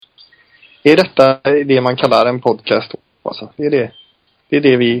är detta det man kallar en podcast? Alltså, det är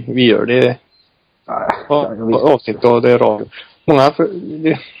det vi gör. Det är avsnitt och det är radio. Många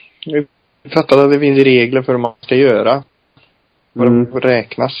fattar att det finns regler för hur man ska göra. Vad det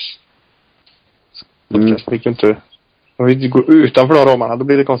räknas. Podcast fick inte. Om vi går utanför de ramarna, då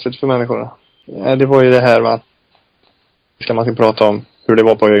blir det konstigt för människorna. Det var ju det här med att ska man prata om hur det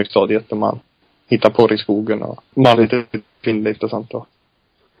var på högstadiet när man hittar porr i skogen och man lite kvinnligt och sånt då.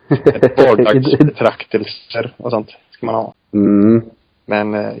 Vardagsbetraktelser och sånt ska man ha.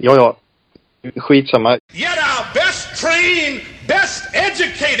 Men ja, skitsamma. Yet our best trained, best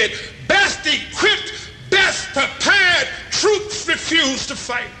educated, best equipped, best prepared troops refuse to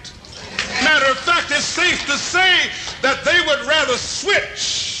fight. Matter of fact, it's safe to say that they would rather switch.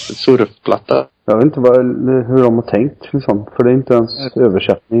 Surfplatta. Jag vet inte hur de har tänkt liksom, för det är inte ens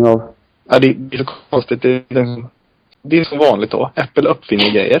översättning av. Ja, det är så konstigt. Det är så vanligt då. Apple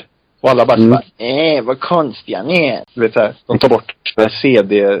uppfinner grejer. Och alla bara vad konstiga ni är. Du vet så här, de tar bort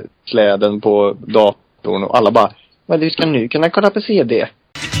CD-kläden på datorn och alla bara, men du ska nu kunna kolla på CD.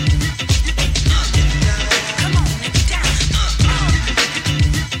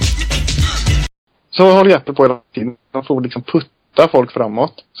 Så håller Apple på hela tiden. De får liksom putta folk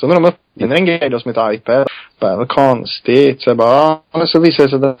framåt. Så när de uppfinner en grej då som heter iPad, bara, vad konstigt. Så bara, men så visar det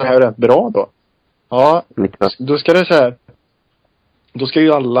sig att det här är rätt bra då. Ja, då ska det så här. Då ska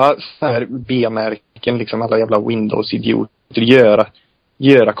ju alla så här B-märken, liksom alla jävla Windows-idioter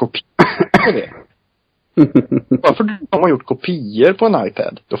göra kopior på det. Varför de har gjort kopior på en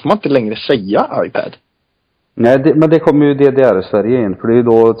iPad? Då får man inte längre säga iPad. Nej, men det kommer ju DDR-Sverige in. För det är ju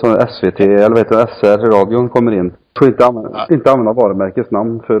då SVT, eller vet du, SR-radion kommer in. Får inte använda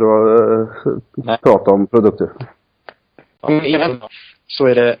varumärkesnamn för att prata om produkter. Så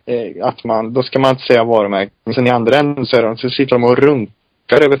är det att då ska man inte säga varumärken. Men sen i andra änden så sitter de och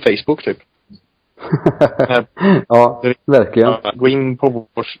runkar över Facebook typ. Ja, verkligen. Gå in på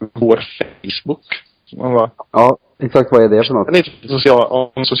vår Facebook. Ja, exakt, vad är det för något? Det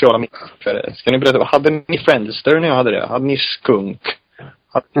är sociala medier. Ska ni berätta, hade ni Friendster när jag hade det? Hade ni Skunk?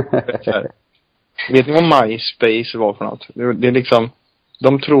 Vet ni vad MySpace var för något? Det är liksom,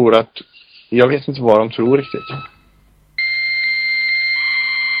 de tror att, jag vet inte vad de tror riktigt.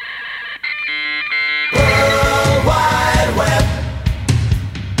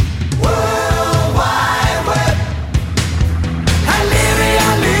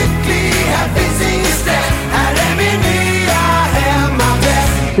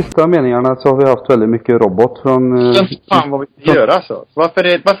 Sista meningarna så har vi haft väldigt mycket robot från... Fan vad vi gör alltså.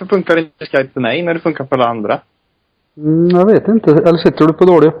 Varför funkar det inte Skype för mig när det funkar för alla andra? Jag vet inte. Eller sitter du på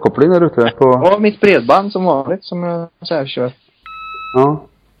dålig uppkoppling där ute? Ja, mitt bredband som vanligt som jag så här kör. Ja.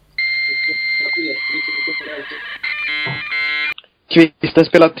 Kvisten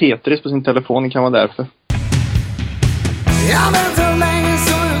spelar Tetris på sin telefon, det kan vara därför. Jag väntar länge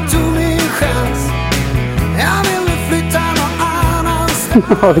så jag tog min chans. Jag ville flytta någon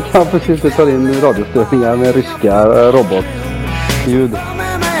annanstans. Ja, det kan precis inte ta in radiostörningar med ryska robotljud.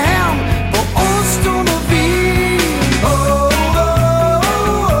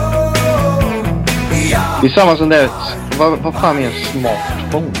 Det är samma som det. Vad fan är en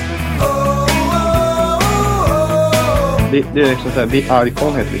smartphone? Det är liksom såhär,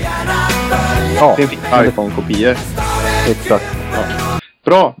 iPhone heter det. Ja, det är iPhone-kopior. Exakt. Ja.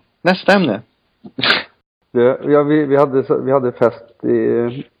 Bra, nästa ämne. Vi hade fest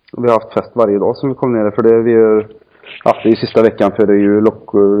vi har haft fest varje dag som vi kom ner för det det är sista veckan före jul och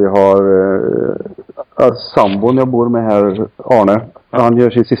vi har sambon jag bor med här, Arne. Han gör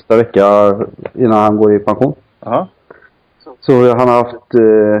sin sista vecka innan han går i pension. Aha. Så han har haft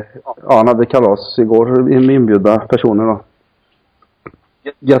han hade kalas igår med inbjudna personer då.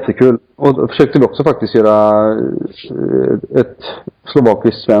 Jättekul. Och då försökte vi också faktiskt göra ett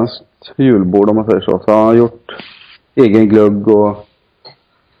slovakiskt svenskt julbord om man säger så. Så han har gjort egen glögg och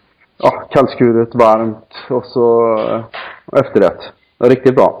kallskuret, varmt och så efterrätt. Det var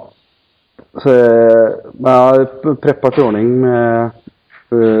riktigt bra. Så man har preppat i ordning med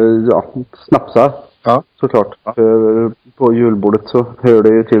snapsar. Ja. Såklart. På julbordet så hör det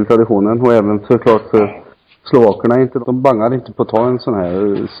ju till traditionen och även såklart för slovakerna de bangar inte på att ta en sån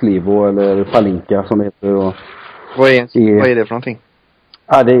här slivo eller palinka som det heter. Och vad är det för någonting?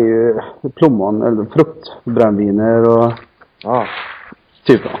 Ja, det är ju plommon eller fruktbrännviner och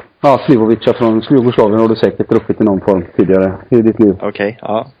typ slivovica från Jugoslavien har du säkert druckit i någon form tidigare i ditt liv. Okej,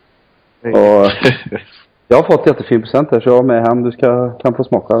 ja. Och jag har fått jättefin present här så jag har med hem. Du kan få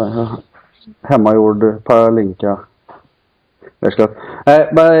smaka det. Hemmagjord palinka.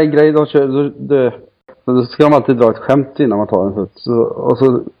 Men grej de kör då ska de alltid dra ett skämt innan man tar en putt. Och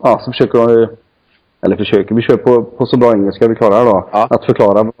så försöker de, eller försöker, vi kör på så bra engelska vi klarar då. Ja. Att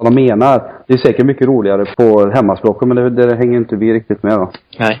förklara vad de menar. Det är säkert mycket roligare på hemmaspråket, men det hänger inte vi riktigt med då.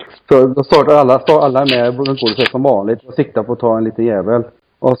 Nej. Så då startar alla med på bordet som vanligt och siktar på att ta en liten jävel.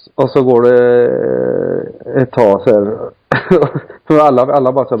 Och så går det ett tag så här. För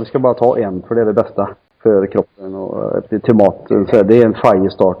alla bara så här, vi ska bara ta en för det är det bästa för kroppen och till maten. Så här, det är en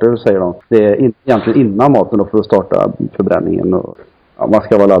firestarter säger de. Det är egentligen innan maten då för att starta förbränningen. Och, man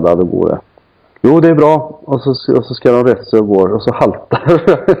ska vara laddad och gå det. Jo, det är bra. Och så ska de rätt så går och så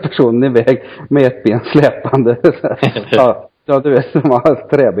haltar personen iväg med ett ben släpande. Ja, du vet, de har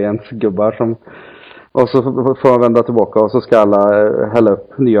träbensgubbar som... Och så får man vända tillbaka och så ska alla hälla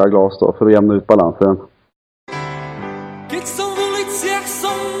upp nya glas då för att jämna ut balansen. Keď som v uliciach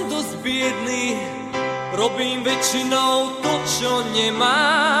som dosť biedný, robím väčšinou to, čo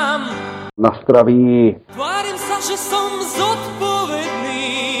nemám. Nastraví. Tvárim sa, že som zodpovedný.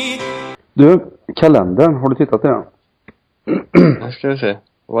 Du, kalendern, har du tittat i den? Jag ska se.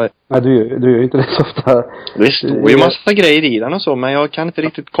 Nej, du gör ju inte det så ofta. Det står ju massa grejer i den och så, men jag kan inte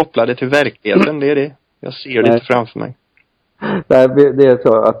riktigt koppla det till verkligheten, det är det. Jag ser det inte framför mig. Nej, det är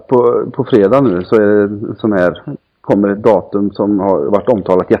så att på fredag nu så är det sån här, kommer ett datum som har varit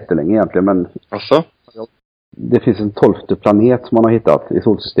omtalat jättelänge egentligen, men alltså? Det finns en 12:e planet som man har hittat i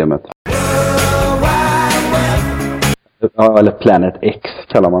solsystemet. Ja, eller Planet X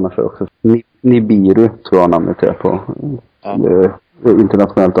kallar man det för också. Nibiru tror jag namnet är på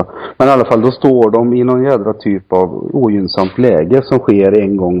internationellt då. Men i alla fall, då står de i någon jädra typ av ogynnsamt läge som sker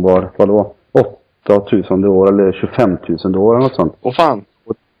en gång vadå? 8,000 år eller 25,000 år eller något sånt. Åh fan!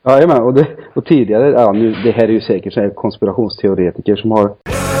 Ja, men och tidigare, nu, det här är ju säkert så här konspirationsteoretiker som har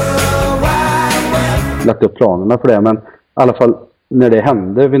lagt upp planerna för det, men i alla fall när det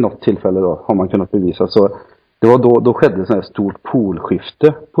hände vid något tillfälle då har man kunnat bevisa, så det var då skedde så här stort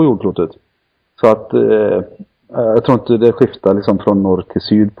polskifte på jordklotet. Så att jag tror inte det skiftar liksom från norr till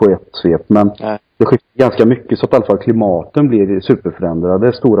syd på ett svep, men det skiftar ganska mycket så att i alla fall klimaten blir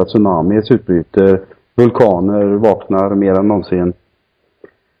superförändrade. Stora tsunamis utbryter, vulkaner vaknar mer än någonsin.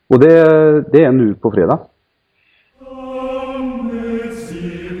 Och det är nu på fredag.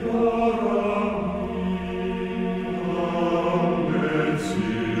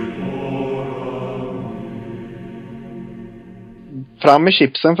 Fram med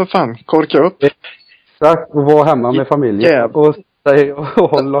chipsen för fan, korka upp. Exakt, och vara hemma med familjen. Och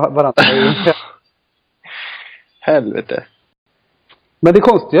hålla varandra i. Helvete. Men det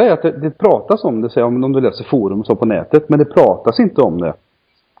konstiga är att det pratas om det, säger om du läser forum och så på nätet, men det pratas inte om det.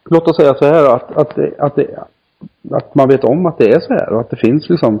 Låt oss säga så här att man vet om att det är så här och att det finns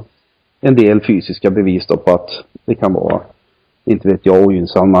liksom en del fysiska bevis då på att det kan vara, inte vet jag,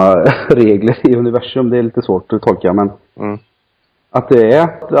 ogynnsamma regler i universum. Det är lite svårt att tolka, men att det är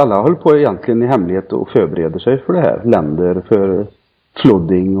att alla håller på egentligen i hemlighet och förbereder sig för det här. Länder för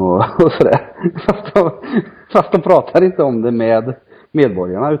flooding och sådär. Fast de pratar inte om det med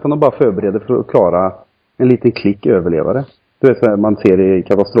medborgarna, utan de bara förbereder för att klara en liten klick överlevare. Du vet vad man ser i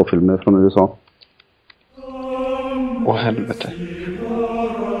katastroffilmer från USA. Åh helvete.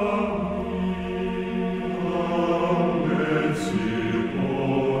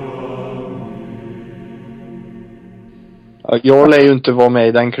 Jag lär ju inte vara med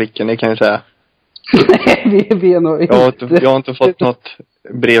i den klicken, det kan jag säga. Nej, vi är nog inte. Jag har inte fått något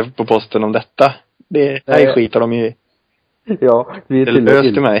brev på posten om detta. Det här skitar de ju i. Ja, vi är det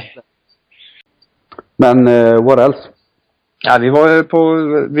löste mig. Men what else? Ja, vi var ju på...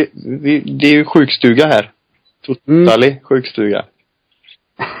 det är ju sjukstuga här. Totalig sjukstuga.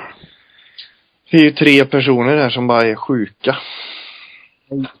 Det är ju 3 personer här som bara är sjuka.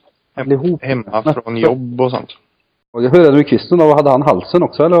 Hemma från jobb och sånt. Och jag hörde med Kristen då, hade han halsen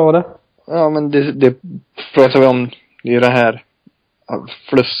också, eller vad var det? Ja, men det pratar vi om. Det är ju det här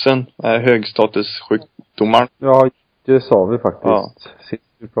flussen, högstatussjukdomar. Ja, det sa vi faktiskt. Sist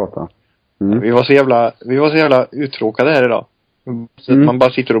vi pratade. Vi var så jävla uttråkade här idag. Man bara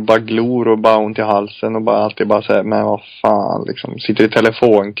sitter och bara glor och bara ont i halsen och bara alltid bara säger, men vad fan liksom. Sitter i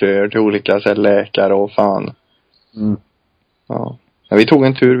telefonköer till olika så här, läkare och fan. Ja. Men vi tog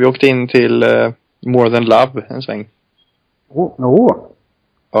en tur, vi åkte in till More Than Love en sväng.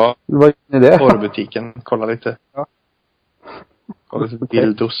 Ja. Vad är det? Porrbutiken, kolla lite. Ja. Kolla lite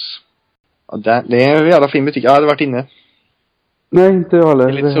dildos. Ja, det är en jävla fin butik. Jag hade varit inne. Nej, inte jag heller.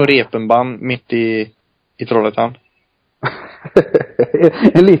 Det är lite så Repenbahn mitt i Trollhättan.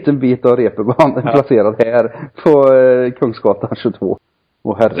 En liten bit av Repenbahn placerad här på Kungsgatan 22.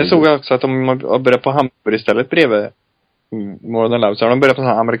 Det såg jag också att de har börjat på Hamburg istället bredvid. More Than Love. Så har de börjat på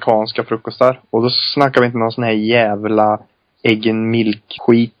såna här amerikanska frukostar. Och då snackar vi inte någon sån här jävla eggen milk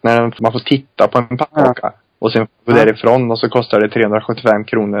skit när man får titta på en pannkaka. Och sen går därifrån och så kostar det 375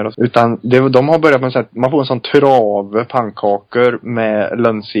 kronor. Utan de har börjat med att man får en sån trave pannkakor med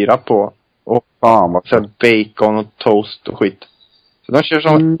lönnsirap på. Och så bacon och toast och skit. Så de kör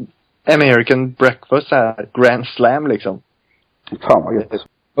som American breakfast här. Grand Slam liksom. Fan vad gött.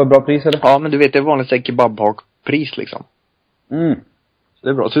 Vad bra pris eller? Ja, men du vet det är vanligt kebabhak-pris liksom. Så det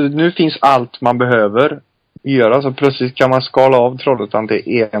är bra. Så nu finns allt man behöver göra. Så plötsligt kan man skala av Trollhättan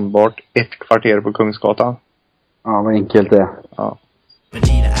till enbart ett kvarter på Kungsgatan. Ja, vad enkelt det är. Ja.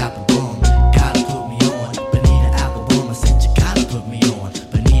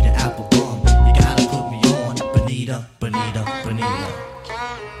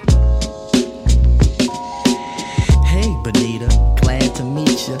 Hey Benita, glad to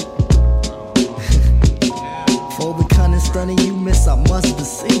meet you. For the kind of stunning you miss, I must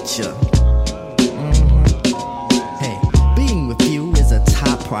beseech you. Hey, being with you is a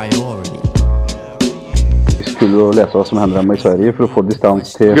top priority. Skulle läsa vad som händer hemma i Sverige för att få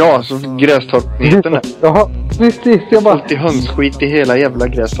distans till... Ja, så Grästorp-nyheterna. Jaha, precis. Jag bara... Alltid hönsskit i hela jävla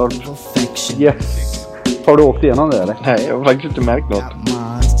Grästorp. Yes. Har du åkt igenom det eller? Nej, jag har faktiskt inte märkt något.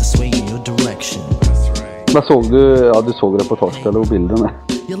 Vad såg du? Ja, du såg reportaget eller bilden?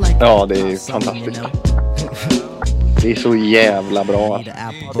 Ja, det är fantastiskt. Det är så jävla bra.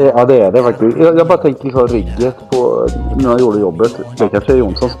 Ja, det är det faktiskt. Jag bara tänkte liksom rigget på när jag gjorde jobbet. Det kanske är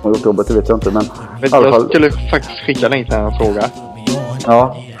Jonsson som har gjort jobbet, det vet jag inte. Men jag skulle faktiskt skicka dig till en fråga.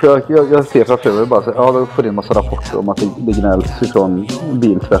 Ja, för jag ser framför mig bara så, ja, då får det en massa rapporter om att det gnälls ifrån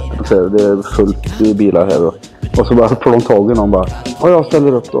biltvätten och så det är fullt i bilar här då. Och så bara får de tag i någon bara, ja, jag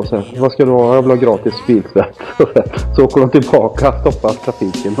ställer upp då och så, vad ska du ha? Jag vill ha gratis biltvätt. Så åker de tillbaka, stoppar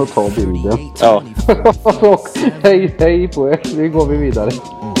trafiken och tar bilden. Ja. Så, hej på er, nu går vi vidare.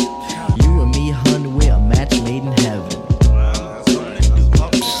 You and me, honey, we're a match made in heaven.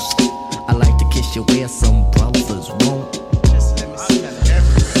 I like to kiss you where some brothers won't.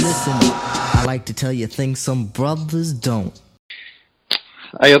 Listen up, I like to tell you things some brothers don't.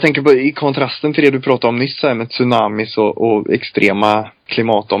 Jag tänker på i kontrasten till det du pratade om nyss här med tsunamis och extrema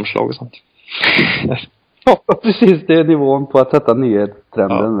klimatomslag och sånt. Ja, precis, det är nivån på att sätta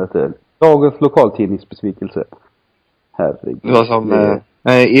nyhetstrenden, vet du. Dagens lokaltidningsbesvikelse. Herregud. Det var som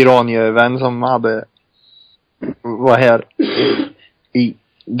iranier-vän som var här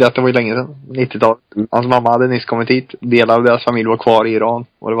detta var ju länge sedan, 90-talet. Hans mamma hade nyss kommit hit. Delar av deras familj var kvar i Iran.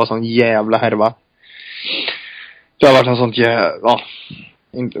 Och det var sån jävla härva. Det har varit en sånt jävla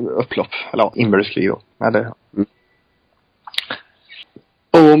upplopp. Eller inbördeskrig då. Eller,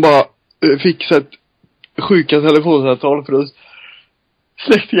 Och hon bara fick så ett sjuka telefonsamtal för oss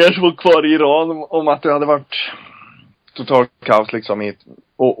släktingar som var kvar i Iran om att det hade varit totalt kaos liksom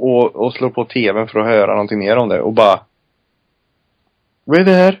och slå på tvn för att höra någonting mer om det och bara, vad är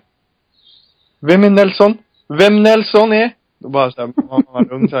det här? Vem är Nelson? Vem Nelson är? Då bara såhär, man var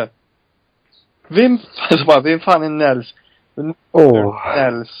lugn såhär. Vem fan är Nelson?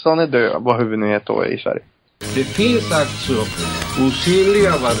 Nelson är död, vad huvudnyhet då i Sverige. Det finns alltså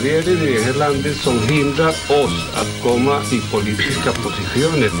osynliga barriärer i det här landet som hindrar oss att komma i politiska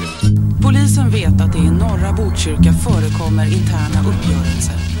positioner. Polisen vet att det i norra Botkyrka förekommer interna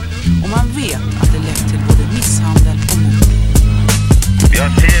uppgörelser. Och man vet att det lett till både misshandel och mord. Jag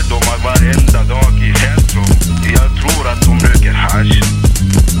ser dem varenda dag i centrum. Jag tror att de röker hasch.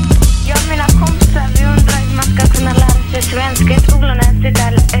 Jag och mina kompisar, vi undrar hur man ska kunna lära sig svenska i skolan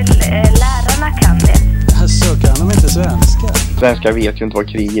där lärarna kan det. Så kan de inte svenska. Svenskar vet ju inte vad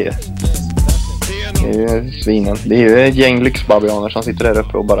krig är. Det är ju svinen. Det är ju ett gäng lyxbabianer som sitter där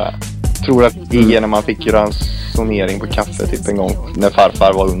uppe och bara tror att det är när man fick ransonering på kaffe typ en gång när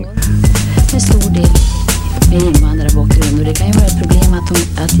farfar var ung. En stor del med invandrarbakgrund och det kan ju vara ett problem att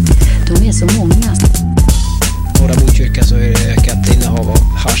de är så många. Norra Botkyrka så är det ökat innehav av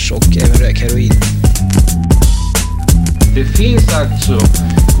hasch och även rökheroin. Det finns alltså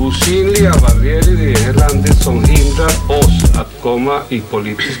osynliga barriärer i det här landet som hindrar oss att komma i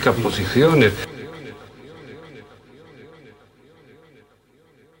politiska positioner.